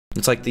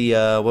It's like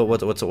the what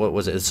was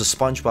it? It's a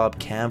SpongeBob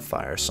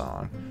campfire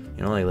song.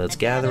 You know, like let's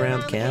gather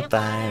around the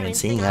campfire and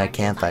sing our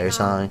campfire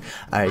song.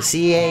 Our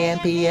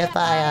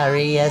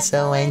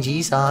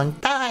CAMPFIRESONG song.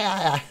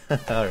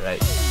 All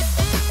right.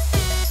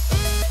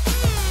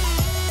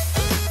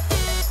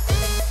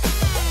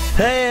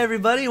 Hey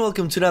everybody,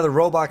 welcome to another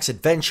Roblox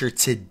adventure.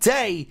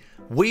 Today,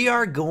 we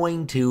are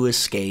going to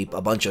escape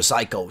a bunch of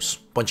psychos,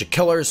 bunch of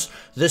killers.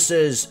 This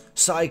is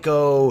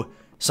Psycho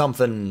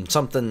something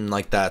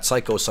like that.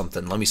 Psycho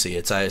something. Let me see.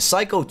 It's a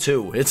Psycho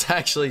 2. It's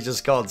actually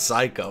just called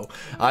Psycho.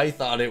 I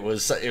thought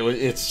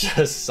it's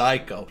just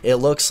Psycho. It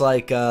looks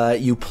like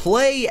you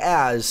play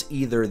as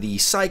either the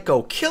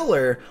Psycho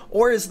killer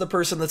or as the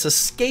person that's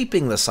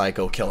escaping the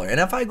Psycho killer. And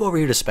if I go over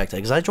here to spectate,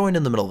 because I joined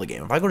in the middle of the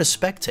game, if I go to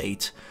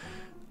spectate,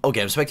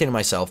 okay, I'm spectating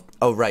myself.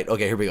 Oh, right.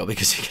 Okay, here we go.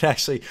 Because you can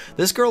actually...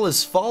 This girl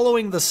is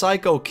following the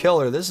Psycho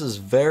killer. This is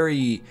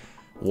very...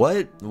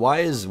 What? Why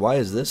is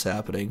this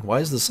happening?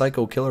 Why is the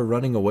Psycho killer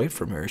running away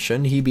from her?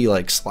 Shouldn't he be,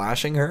 like,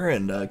 slashing her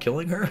and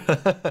killing her?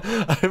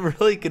 I'm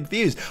really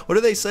confused. What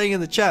are they saying in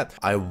the chat?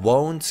 I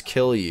won't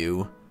kill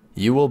you.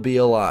 You will be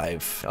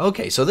alive.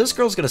 Okay, so this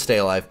girl's gonna stay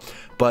alive.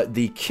 But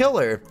the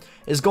killer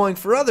is going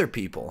for other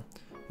people.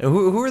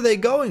 Who are they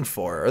going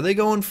for? Are they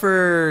going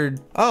for...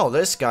 Oh,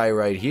 this guy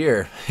right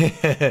here.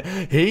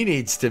 He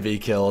needs to be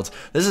killed.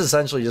 This is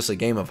essentially just a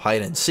game of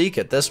hide and seek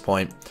at this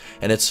point.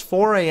 And it's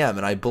 4 a.m.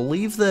 and I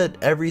believe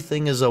that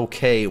everything is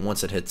okay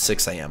once it hits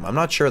 6 a.m. I'm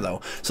not sure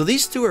though. So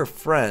these two are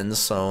friends,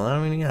 so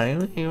I mean,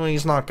 yeah,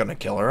 he's not gonna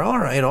kill her.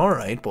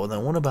 Alright. But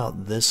then what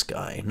about this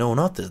guy? No,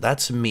 not this.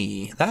 That's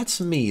me.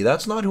 That's me.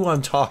 That's not who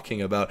I'm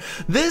talking about.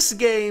 This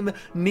game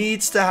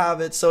needs to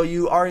have it so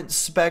you aren't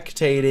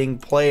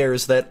spectating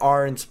players that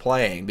aren't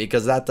playing,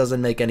 because that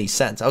doesn't make any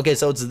sense. Okay,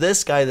 so it's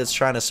this guy that's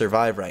trying to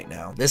survive right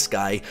now. This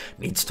guy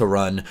needs to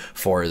run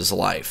for his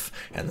life.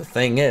 And the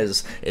thing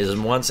is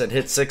once it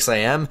hits 6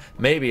 a.m.,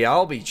 maybe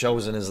I'll be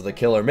chosen as the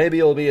killer. Maybe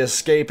you'll be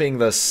escaping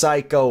the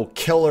Psycho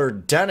killer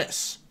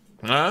Dennis.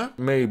 Huh?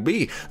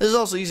 Maybe. This is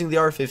also using the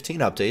R15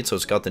 update, so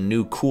it's got the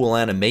new cool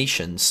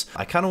animations.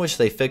 I kind of wish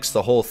they fixed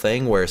the whole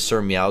thing where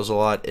Sir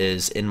Meowsalot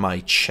is in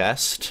my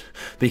chest,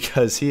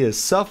 because he is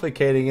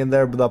suffocating in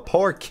there. The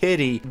poor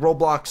kitty.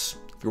 Roblox,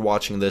 if you're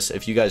watching this,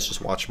 if you guys just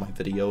watch my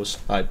videos,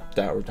 I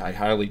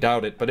highly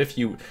doubt it, but if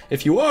you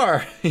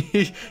are,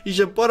 you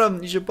should put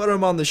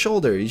them on the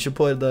shoulder. You should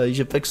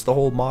fix the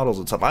whole models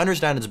and stuff. I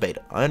understand it's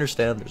beta. I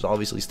understand there's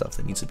obviously stuff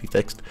that needs to be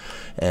fixed,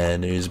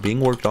 and it is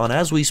being worked on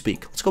as we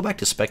speak. Let's go back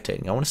to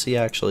spectating. I want to see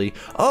actually.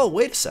 Oh,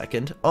 wait a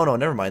second. Oh no,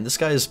 never mind. This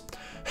guy's.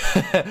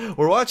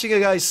 We're watching a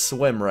guy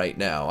swim right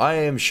now. I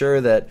am sure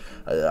that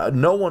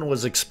no one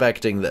was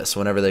expecting this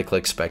whenever they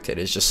click spectate.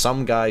 It's just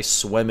some guy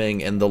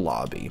swimming in the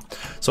lobby.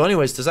 So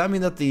anyways, does that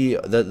mean that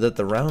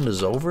the round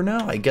is over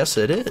now? I guess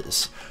it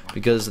is,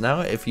 because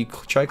now if you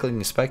try clicking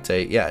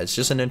spectate, yeah, it's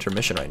just an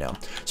intermission right now.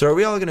 So are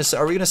we gonna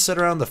sit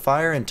around the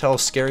fire and tell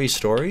scary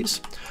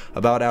stories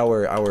about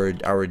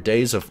our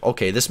days of...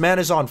 Okay, this man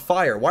is on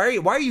fire. Why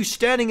are you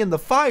standing in the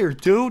fire,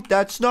 dude?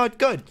 That's not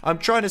good. I'm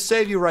trying to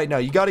save you right now.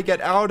 You got to get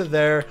out of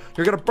there.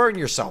 You're gonna burn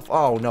yourself.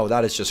 Oh no,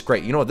 that is just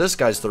great. You know, this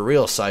guy's the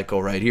real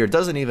psycho right here. It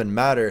doesn't even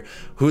matter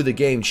who the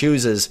game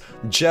chooses.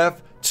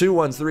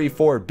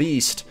 Jeff2134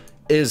 Beast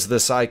is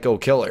the psycho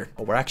killer.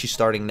 Oh, we're actually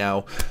starting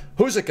now.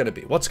 Who's it gonna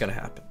be? What's gonna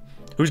happen?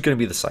 Who's gonna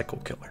be the psycho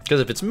killer? Because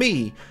if it's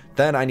me,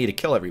 then I need to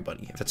kill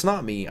everybody. If it's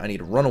not me, I need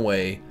to run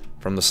away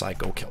from the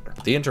psycho killer.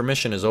 The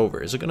intermission is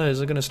over. Is it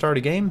gonna start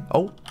a game?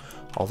 Oh,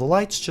 all the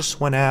lights just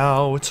went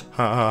out.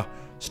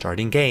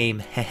 Starting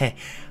game.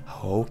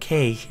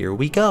 Okay, here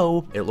we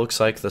go. It looks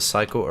like the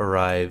psycho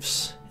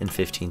arrives in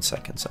 15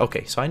 seconds.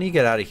 Okay, so I need to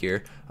get out of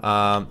here.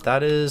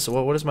 That is,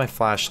 what is my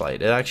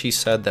flashlight? It actually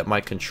said that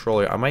my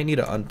controller, I might need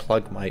to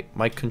unplug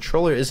my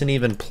controller isn't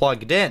even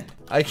plugged in.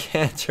 I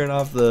can't turn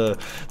off the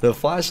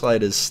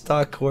flashlight is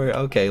stuck where,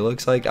 okay,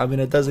 looks like, I mean,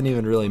 it doesn't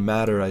even really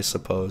matter, I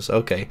suppose.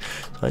 Okay,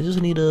 so I just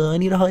need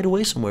to hide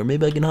away somewhere.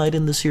 Maybe I can hide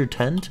in this here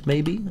tent,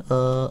 maybe.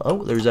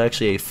 Oh, there's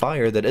actually a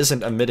fire that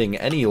isn't emitting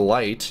any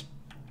light.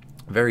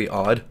 Very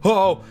odd.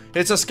 Oh,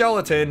 it's a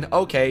skeleton.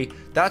 Okay,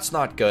 that's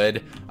not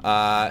good.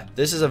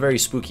 This is a very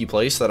spooky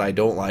place that I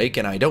don't like,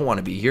 and I don't want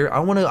to be here.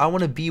 I want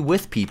to be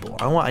with people.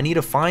 I need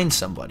to find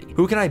somebody.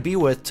 Who can I be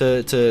with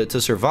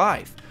to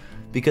survive?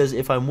 Because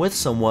if I'm with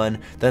someone,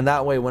 then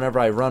that way whenever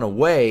I run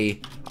away,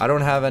 I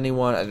don't have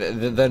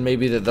anyone, then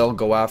maybe they'll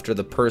go after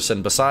the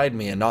person beside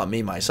me and not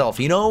me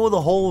myself. You know,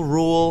 the whole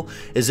rule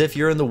is if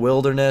you're in the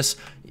wilderness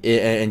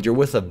and you're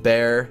with a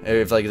bear,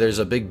 if like there's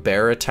a big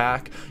bear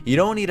attack, you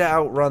don't need to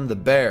outrun the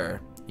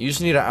bear. You just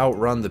need to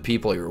outrun the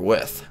people you're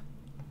with.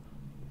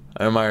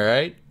 Am I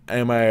right?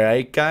 Am I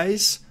right,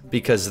 guys?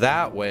 Because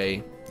that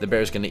way the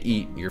bear's gonna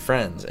eat your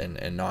friends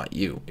and not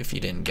you if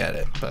you didn't get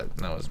it. But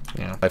that was,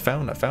 you know, I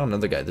found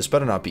another guy. This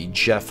better not be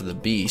Jeff the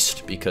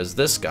Beast, because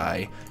this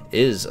guy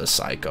is a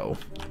psycho.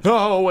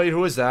 Oh, wait,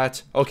 who is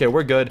that? Okay,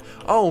 we're good.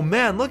 Oh,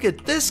 man, look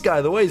at this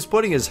guy. The way he's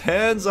putting his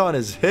hands on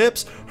his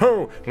hips.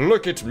 Oh,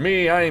 look at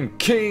me. I'm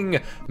King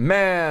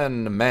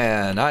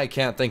Man. I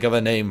can't think of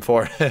a name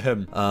for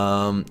him.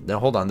 Now,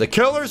 hold on. The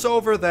killer's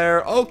over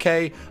there.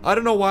 Okay. I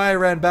don't know why I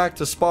ran back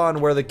to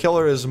spawn where the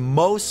killer is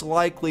most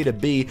likely to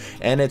be,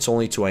 and it's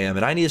only 2 a.m.,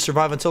 and I need to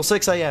survive until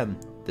 6 a.m.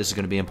 This is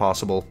going to be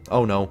impossible.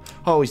 Oh, no.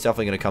 Oh, he's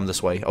definitely going to come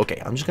this way.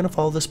 Okay, I'm just going to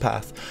follow this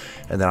path.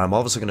 And then I'm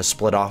obviously going to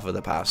split off of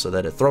the path so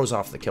that it throws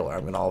off the killer.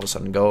 I'm going to all of a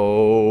sudden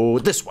go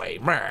this way.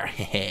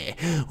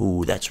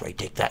 Ooh, that's right.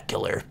 Take that,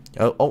 killer.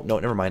 Oh, no,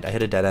 never mind. I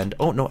hit a dead end.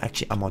 Oh, no,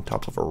 actually, I'm on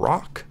top of a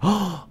rock.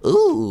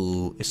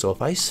 Ooh. So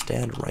if I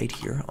stand right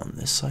here on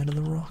this side of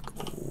the rock,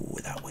 ooh,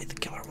 that way the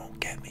killer won't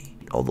get me.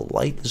 Oh, the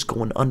light is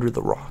going under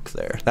the rock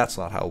there. That's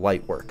not how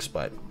light works,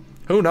 but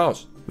who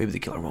knows? Maybe the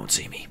killer won't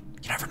see me.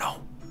 You never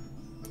know.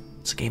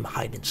 It's a game of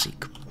hide and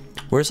seek.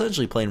 We're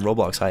essentially playing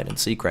Roblox hide and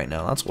seek right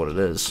now. That's what it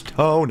is.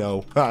 Oh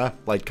no.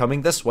 Light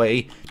coming this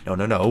way.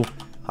 No.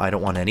 I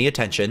don't want any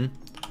attention.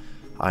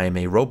 I am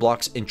a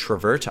Roblox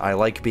introvert. I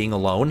like being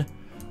alone.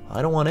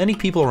 I don't want any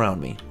people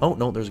around me. Oh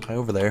no, there's a guy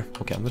over there.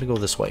 Okay, I'm gonna go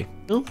this way.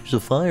 Oh, there's a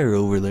fire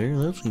over there.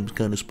 That seems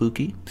kind of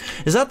spooky.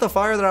 Is that the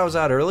fire that I was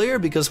at earlier?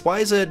 Because why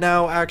is it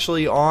now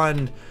actually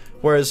on?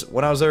 Whereas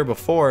when I was there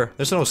before,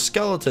 there's no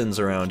skeletons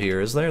around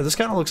here, is there? This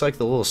kind of looks like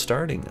the little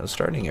starting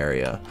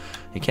area.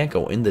 You can't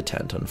go in the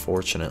tent,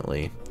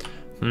 unfortunately.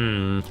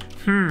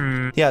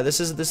 Yeah, this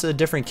is a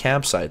different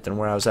campsite than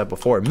where I was at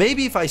before.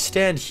 Maybe if I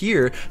stand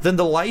here, then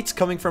the light's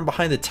coming from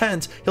behind the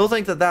tent. He'll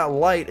think that that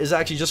light is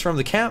actually just from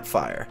the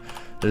campfire.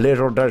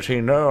 Little does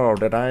he know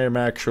that I am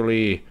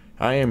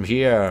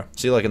here.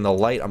 See, like in the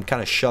light, I'm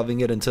kind of shoving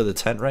it into the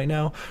tent right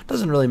now.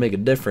 Doesn't really make a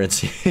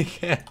difference.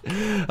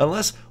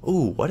 Unless,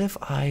 ooh, what if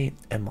I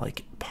am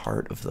like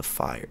part of the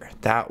fire?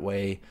 That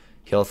way,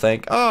 he'll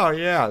think, oh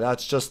yeah,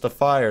 that's just the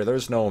fire.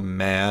 There's no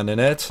man in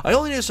it. I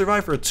only need to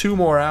survive for 2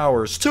 more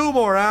hours. 2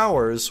 more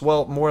hours?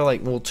 Well, more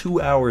like,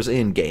 2 hours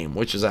in game,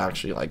 which is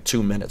actually like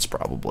 2 minutes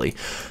probably.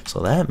 So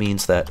that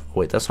means that,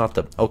 wait, that's not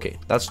the, okay,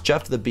 that's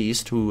Jeff the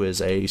Beast, who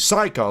is a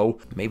psycho.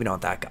 Maybe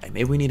not that guy.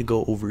 Maybe we need to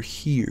go over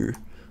here.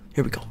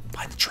 Here we go,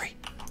 behind the tree.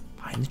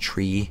 Behind the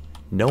tree.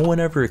 No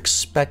one ever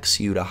expects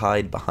you to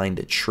hide behind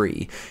a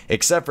tree.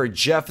 Except for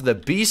Jeff the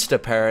Beast,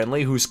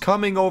 apparently, who's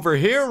coming over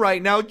here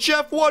right now.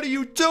 Jeff, what are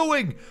you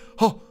doing?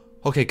 Oh,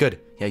 okay, good.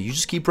 Yeah, you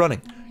just keep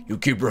running. You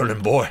keep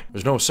running, boy.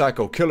 There's no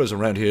psycho killers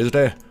around here, is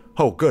there?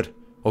 Oh, good.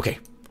 Okay,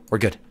 we're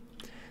good.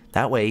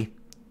 That way,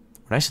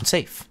 we're nice and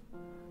safe.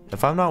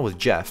 If I'm not with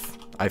Jeff,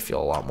 I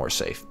feel a lot more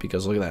safe.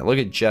 Because look at that. Look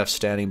at Jeff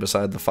standing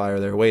beside the fire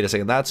there. Wait a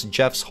second. That's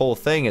Jeff's whole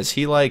thing, is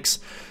he likes...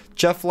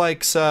 Jeff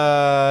likes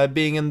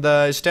being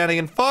standing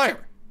in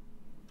fire.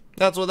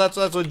 That's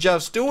what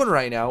Jeff's doing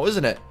right now,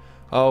 isn't it?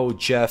 Oh,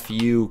 Jeff,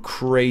 you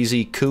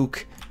crazy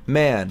kook.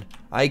 Man,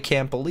 I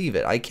can't believe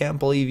it. I can't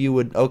believe you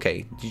would.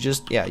 Okay,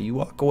 you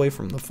walk away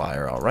from the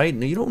fire, all right?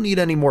 You don't need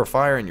any more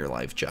fire in your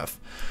life, Jeff.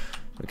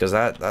 Because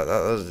that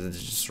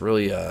is just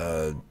really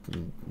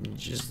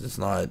it's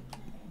not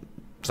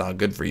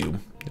good for you.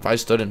 If I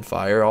stood in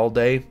fire all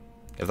day,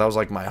 if that was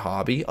like my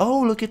hobby.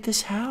 Oh, look at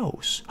this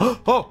house.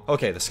 Oh,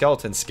 okay, the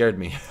skeleton scared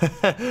me.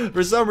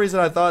 For some reason,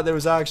 I thought there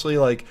was actually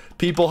like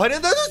people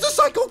hiding. There's the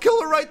psycho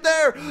killer right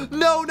there.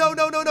 No,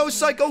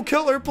 psycho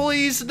killer,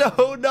 please.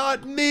 No,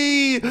 not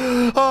me.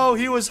 Oh,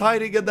 he was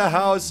hiding in the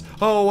house.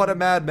 Oh, what a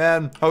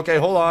madman. Okay,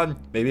 hold on.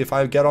 Maybe if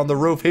I get on the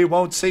roof, he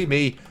won't see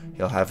me.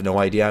 He'll have no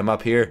idea I'm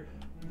up here.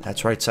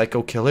 That's right,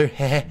 psycho killer.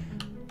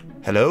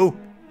 Hello?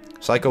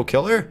 Psycho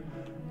killer?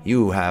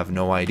 You have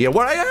no idea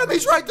where I am.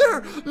 He's right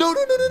there. No.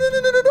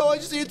 I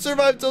just need to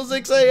survive till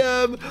 6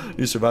 a.m.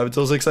 You survive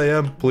until 6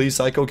 a.m. Please,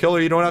 psycho killer,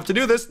 you don't have to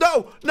do this.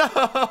 No.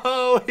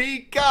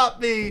 He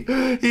got me.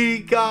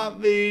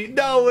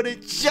 No, and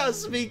it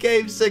just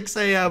became 6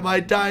 a.m. I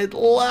died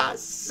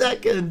last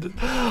second.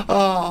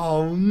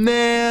 Oh,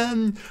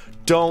 man.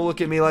 Don't look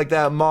at me like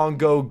that,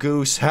 Mongo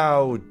Goose.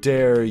 How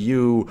dare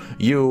you?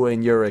 You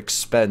and your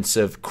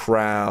expensive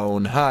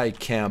crown. I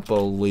can't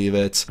believe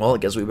it. Well, I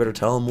guess we better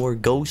tell more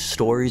ghost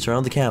stories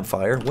around the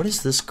campfire. What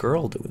is this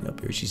girl doing up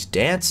here? She's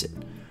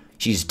dancing.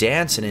 She's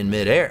dancing in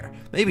midair.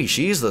 Maybe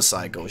she's the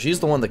psycho. She's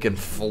the one that can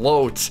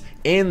float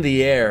in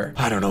the air.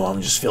 I don't know.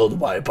 I'm just filled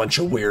by a bunch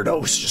of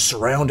weirdos, just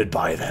surrounded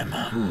by them.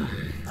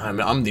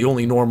 I'm the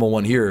only normal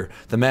one here.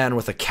 The man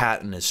with a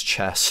cat in his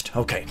chest.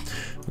 Okay,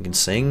 we can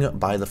sing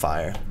by the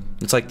fire.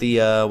 It's like the,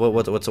 what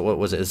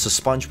was it? It's a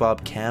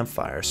SpongeBob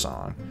campfire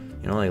song.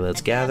 You know, like, let's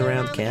gather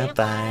around the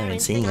campfire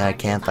and sing our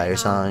campfire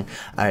song.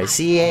 Our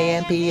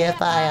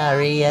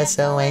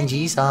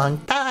CAMPFIRESONG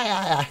song.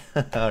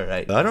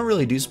 Alright. I don't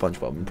really do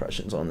SpongeBob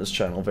impressions on this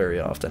channel very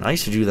often. I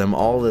used to do them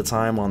all the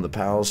time on the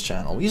Pals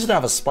channel. We used to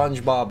have a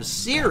SpongeBob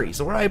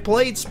series where I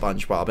played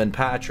SpongeBob and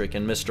Patrick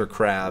and Mr.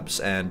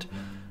 Krabs and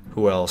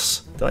Who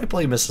else? Did I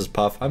play Mrs.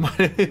 Puff? I might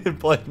have even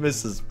played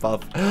Mrs.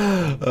 Puff.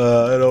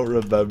 I don't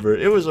remember.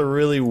 It was a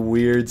really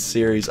weird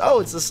series. Oh,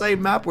 it's the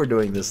same map we're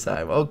doing this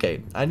time.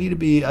 Okay, I need to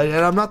be, and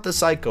I'm not the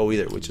psycho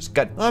either, which is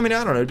good. I mean,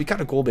 I don't know. It'd be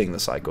kind of cool being the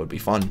psycho. It'd be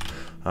fun.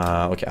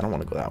 Okay, I don't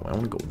want to go that way. I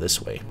want to go this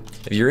way.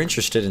 If you're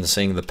interested in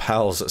seeing the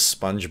Pals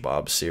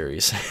SpongeBob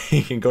series,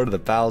 you can go to the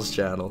Pals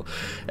channel,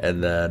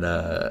 and then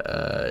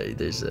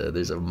there's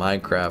a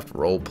Minecraft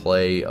role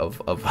play of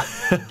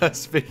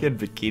speaking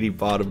Bikini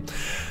Bottom.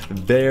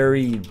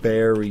 Very,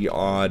 very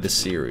odd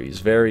series.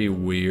 Very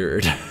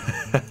weird.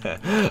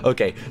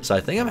 Okay, so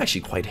I think I'm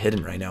actually quite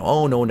hidden right now.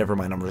 Oh no, never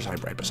mind. I'm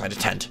right beside a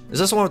tent. Is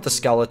this the one with the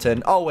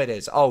skeleton? Oh, it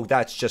is. Oh,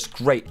 that's just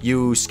great.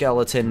 You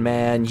skeleton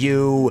man,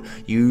 you're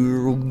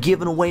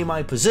giving away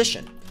my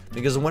position.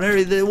 Because whenever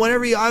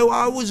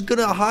I was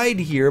gonna hide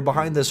here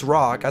behind this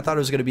rock, I thought it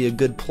was gonna be a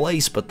good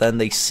place, but then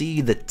they see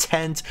the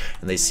tent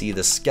and they see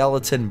the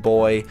skeleton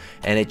boy,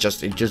 and it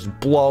just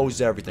blows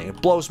everything.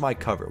 It blows my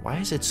cover. Why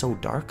is it so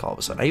dark all of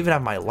a sudden? I even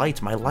have my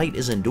lights. My light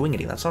isn't doing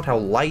anything. That's not how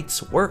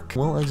lights work.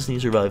 Well, I just need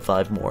to survive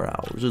 5 more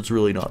hours. It's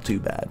really not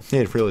too bad.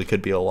 It really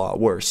could be a lot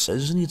worse. I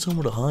just need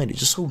somewhere to hide. It's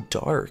just so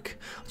dark.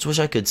 I just wish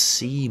I could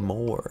see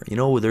more. You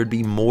know, there'd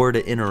be more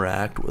to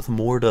interact with,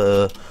 more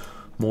to,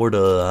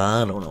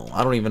 I don't know.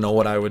 I don't even know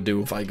what I would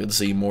do if I could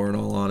see more, in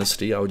all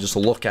honesty. I would just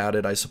look at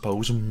it, I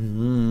suppose.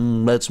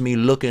 That's me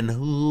looking.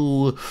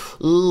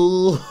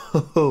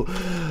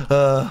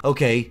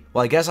 Okay,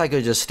 well, I guess I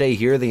could just stay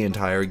here the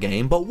entire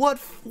game, but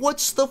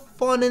what's the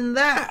fun in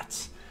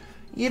that?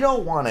 You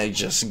don't want to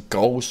just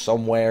go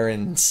somewhere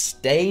and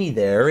stay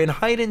there. In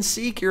hide and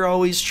seek, you're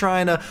always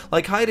trying to,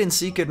 like hide and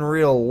seek in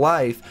real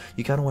life,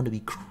 you kind of want to be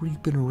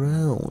creeping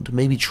around.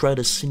 Maybe try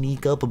to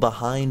sneak up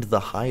behind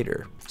the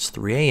hider. It's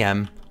 3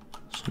 a.m.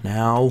 So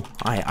now,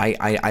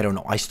 I don't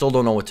know. I still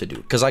don't know what to do.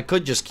 Because I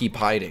could just keep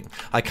hiding.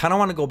 I kind of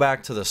want to go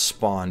back to the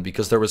spawn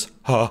because there was,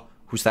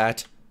 who's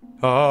that?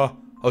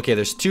 Okay,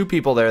 there's 2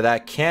 people there.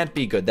 That can't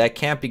be good. That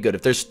can't be good.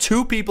 If there's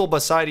 2 people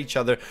beside each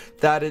other,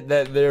 that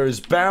there's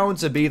bound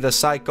to be the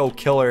psycho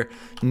killer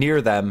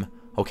near them.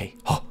 Okay,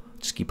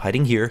 just keep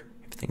hiding here.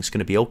 Everything's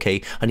gonna be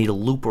okay. I need to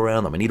loop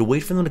around them. I need to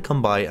wait for them to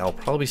come by. I'll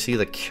probably see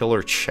the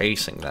killer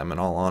chasing them, in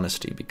all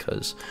honesty,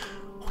 because...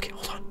 Okay,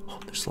 hold on. Oh,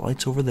 there's the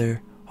lights over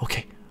there.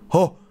 Okay.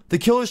 Oh, the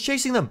killer's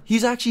chasing them.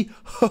 He's actually...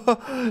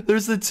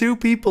 There's the 2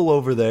 people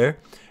over there.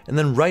 And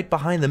then right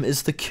behind them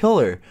is the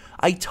killer.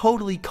 I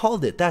totally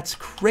called it. That's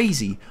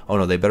crazy. Oh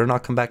no, they better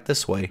not come back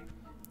this way.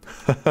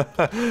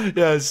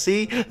 Yeah,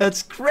 see?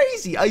 That's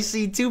crazy. I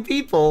see 2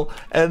 people,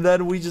 and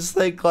then we just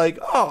think like,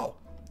 oh,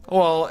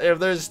 well, if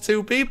there's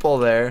 2 people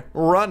there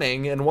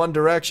running in one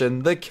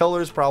direction, the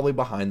killer's probably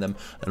behind them.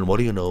 And what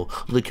do you know?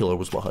 The killer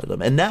was behind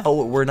them. And now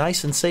we're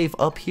nice and safe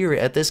up here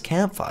at this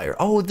campfire.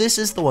 Oh, this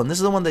is the one. This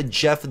is the one that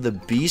Jeff the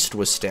Beast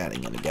was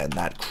standing in again.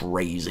 That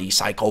crazy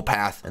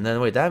psychopath. And then,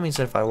 wait, that means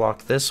that if I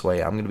walk this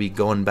way, I'm going to be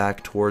going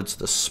back towards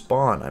the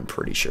spawn, I'm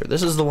pretty sure.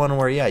 This is the one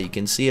where, yeah, you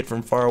can see it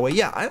from far away.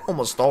 Yeah, I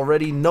almost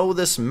already know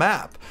this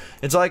map.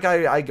 It's like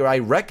I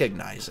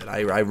recognize it.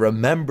 I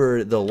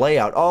remember the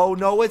layout. Oh,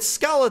 no, it's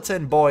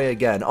Skeleton Boy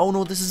again. Oh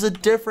no, this is a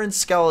different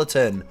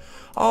skeleton.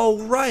 Oh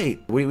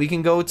right, we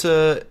can go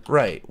to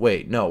right.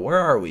 Wait, no, where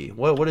are we?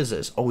 What is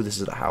this? Oh, this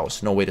is the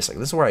house. No, wait a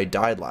second. This is where I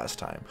died last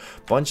time.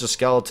 Bunch of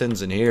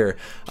skeletons in here.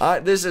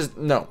 This is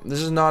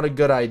not a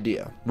good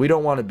idea. We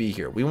don't want to be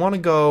here. We want to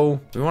go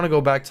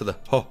back to the...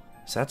 Oh,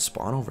 is that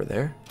spawn over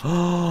there?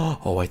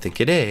 Oh, I think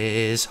it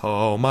is.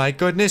 Oh my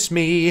goodness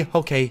me.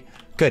 Okay,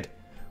 good.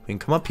 We can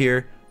come up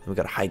here. We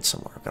gotta hide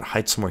somewhere. We gotta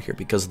hide somewhere here,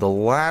 because the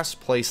last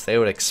place they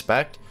would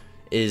expect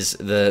is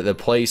the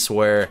place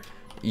where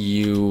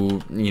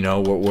you know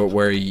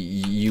where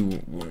you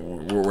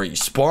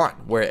spawn,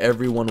 where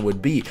everyone would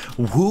be.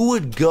 Who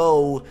would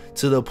go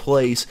to the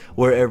place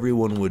where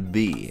everyone would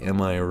be?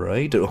 Am I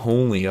right?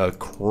 Only a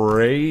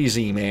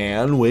crazy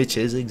man, which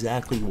is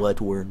exactly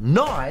what we're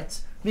not.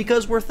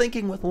 Because we're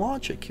thinking with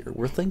logic here.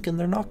 We're thinking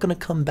they're not going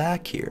to come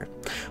back here.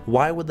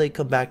 Why would they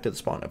come back to the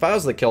spawn? If I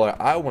was the killer,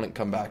 I wouldn't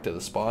come back to the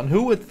spawn.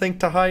 Who would think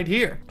to hide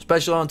here?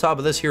 Especially on top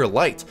of this here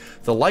light.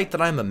 The light that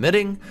I'm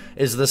emitting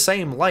is the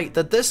same light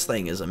that this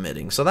thing is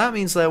emitting. So that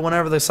means that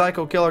whenever the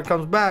psycho killer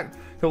comes back,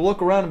 he'll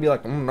look around and be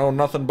like, no,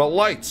 nothing but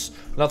lights.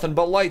 Nothing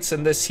but lights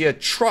in this here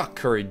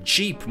truck, or a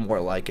Jeep,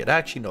 more like it.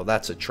 Actually, no,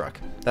 that's a truck.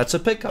 That's a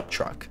pickup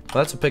truck.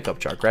 Well, that's a pickup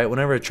truck, right?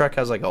 Whenever a truck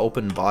has like an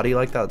open body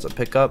like that, it's a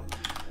pickup.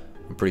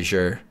 I'm pretty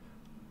sure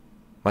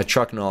my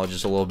truck knowledge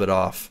is a little bit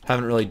off.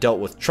 Haven't really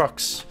dealt with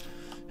trucks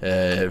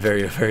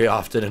very, very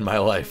often in my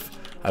life.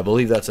 I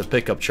believe that's a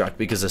pickup truck,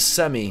 because a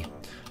semi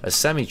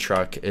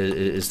truck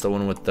is the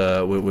one with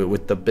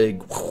the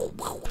big...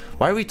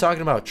 Why are we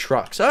talking about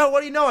trucks? Oh,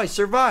 what do you know? I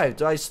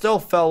survived. I still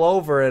fell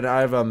over, and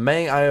I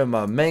am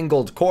a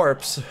mangled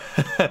corpse.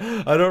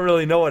 I don't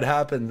really know what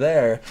happened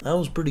there. That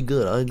was pretty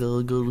good. I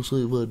gotta go to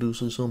sleep. I do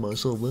say so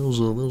myself. That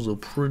was a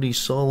pretty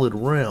solid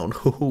round.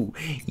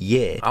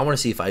 Yeah. I want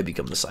to see if I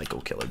become the psycho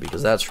killer,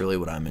 because that's really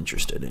what I'm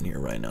interested in here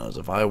right now. Is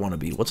if I want to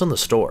be... What's in the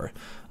store?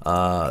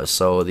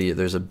 So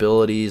there's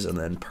abilities and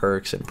then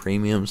perks and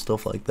premium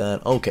stuff like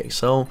that. Okay,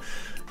 so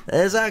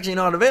is actually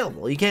not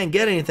available. You can't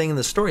get anything in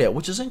the store yet,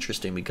 which is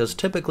interesting because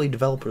typically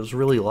developers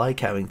really like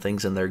having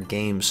things in their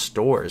game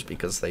stores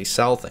because they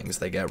sell things,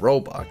 they get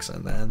Robux,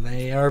 and then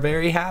they are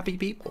very happy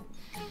people.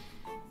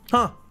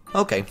 Huh.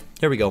 Okay,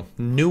 here we go.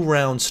 New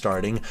round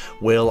starting.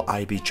 Will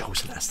I be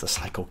chosen as the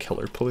psycho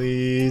killer?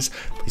 Please.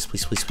 Please,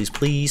 please, please, please,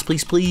 please,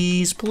 please,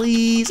 please,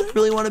 please. I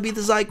really want to be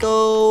the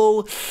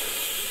psycho.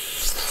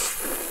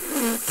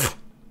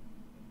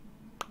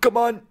 Come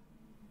on.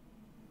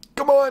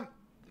 Come on.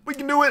 We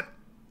can do it.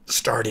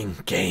 Starting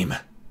game.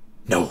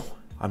 No,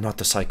 I'm not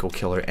the psycho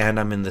killer,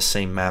 and I'm in the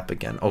same map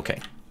again. Okay.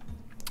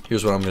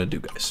 Here's what I'm going to do,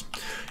 guys.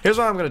 Here's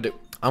what I'm going to do.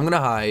 I'm going to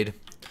hide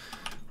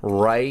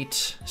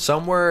right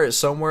somewhere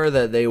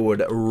that they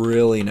would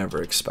really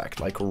never expect,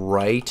 like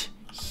right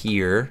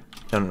here.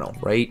 No,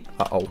 right,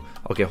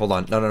 okay, hold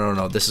on,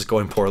 no, this is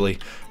going poorly.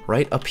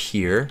 Right up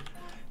here,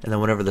 and then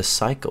whenever the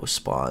psycho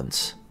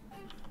spawns,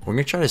 we're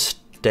gonna try to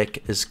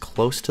stick as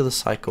close to the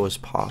psycho as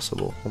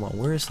possible. Hold on,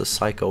 where is the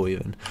psycho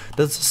even?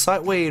 Does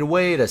the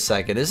wait a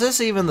second, is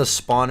this even the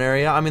spawn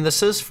area? I mean,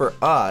 this is for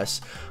us,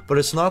 but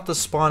it's not the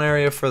spawn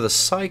area for the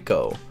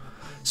psycho.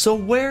 So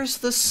where's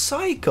the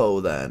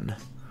psycho then?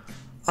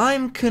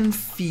 I'm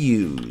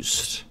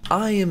confused.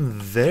 I am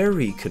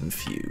very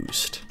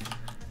confused.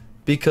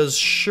 Because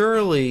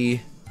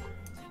surely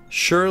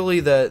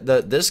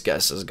that this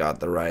guess has got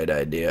the right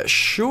idea.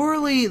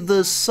 Surely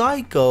the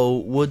psycho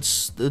would,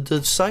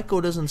 the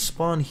psycho doesn't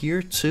spawn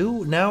here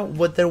too? Now,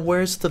 what then,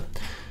 where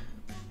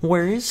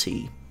is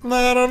he?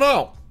 I don't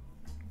know.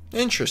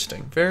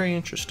 Interesting, very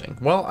interesting.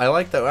 Well, I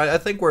like that. I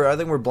think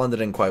we're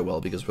blended in quite well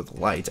because with the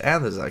lights,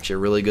 and this is actually a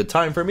really good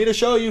time for me to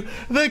show you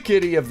the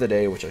kitty of the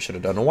day, which I should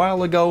have done a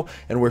while ago.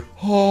 And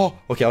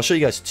okay, I'll show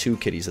you guys two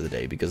kitties of the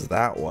day because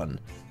that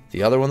one,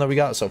 the other one that we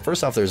got. So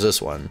first off, there's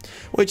this one,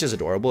 which is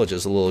adorable. It's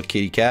just a little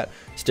kitty cat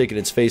sticking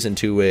its face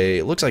into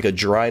it looks like a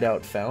dried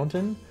out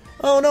fountain.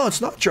 Oh no,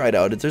 it's not dried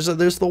out. There's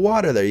the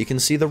water there. You can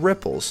see the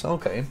ripples.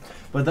 Okay,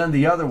 but then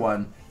the other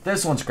one.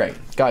 This one's great,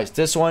 guys.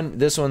 This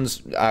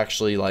one's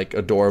actually like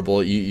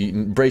adorable.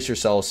 You brace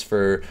yourselves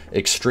for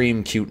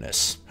extreme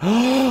cuteness.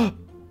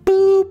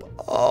 Boop!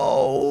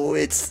 Oh,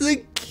 it's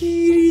the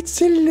kitty.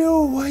 It's a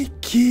little white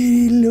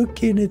kitty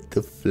looking at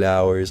the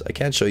flowers. I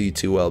can't show you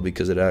too well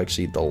because it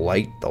actually the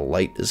light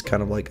is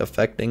kind of like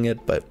affecting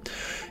it, but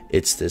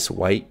it's this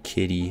white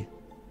kitty.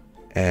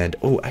 And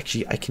oh,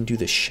 actually, I can do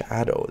the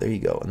shadow. There you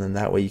go, and then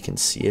that way you can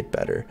see it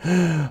better.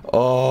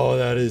 Oh,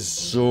 that is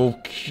so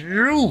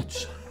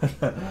cute.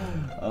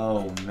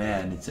 Oh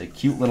man, it's a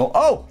cute little.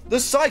 Oh, the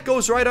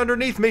psycho's right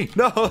underneath me.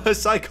 No, the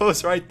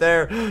psycho's right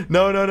there.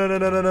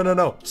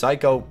 No.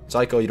 Psycho,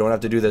 you don't have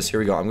to do this. Here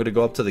we go. I'm gonna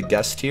go up to the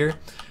guest here,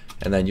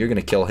 and then you're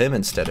gonna kill him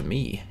instead of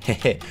me.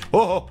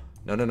 Oh,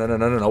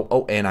 no.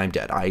 Oh, and I'm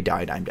dead. I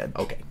died. I'm dead.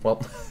 Okay,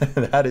 well,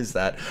 that is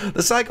that.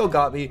 The psycho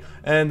got me,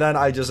 and then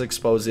I just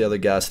exposed the other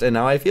guest, and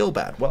now I feel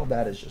bad. Well,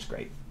 that is just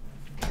great.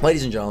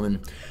 Ladies and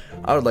gentlemen,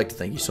 I would like to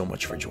thank you so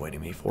much for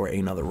joining me for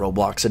another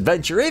Roblox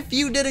adventure. If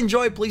you did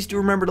enjoy, please do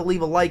remember to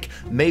leave a like,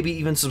 maybe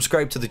even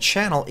subscribe to the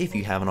channel if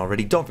you haven't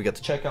already. Don't forget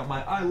to check out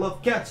my I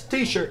Love Cats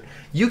t-shirt.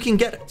 You can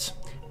get it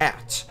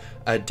at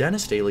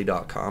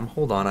DenisDaily.com.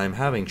 Hold on, I'm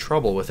having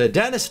trouble with it.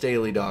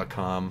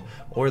 DenisDaily.com,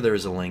 or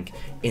there's a link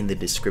in the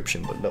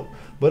description below.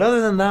 But other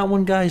than that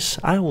one, guys,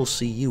 I will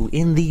see you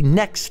in the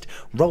next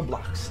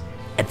Roblox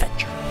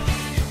adventure.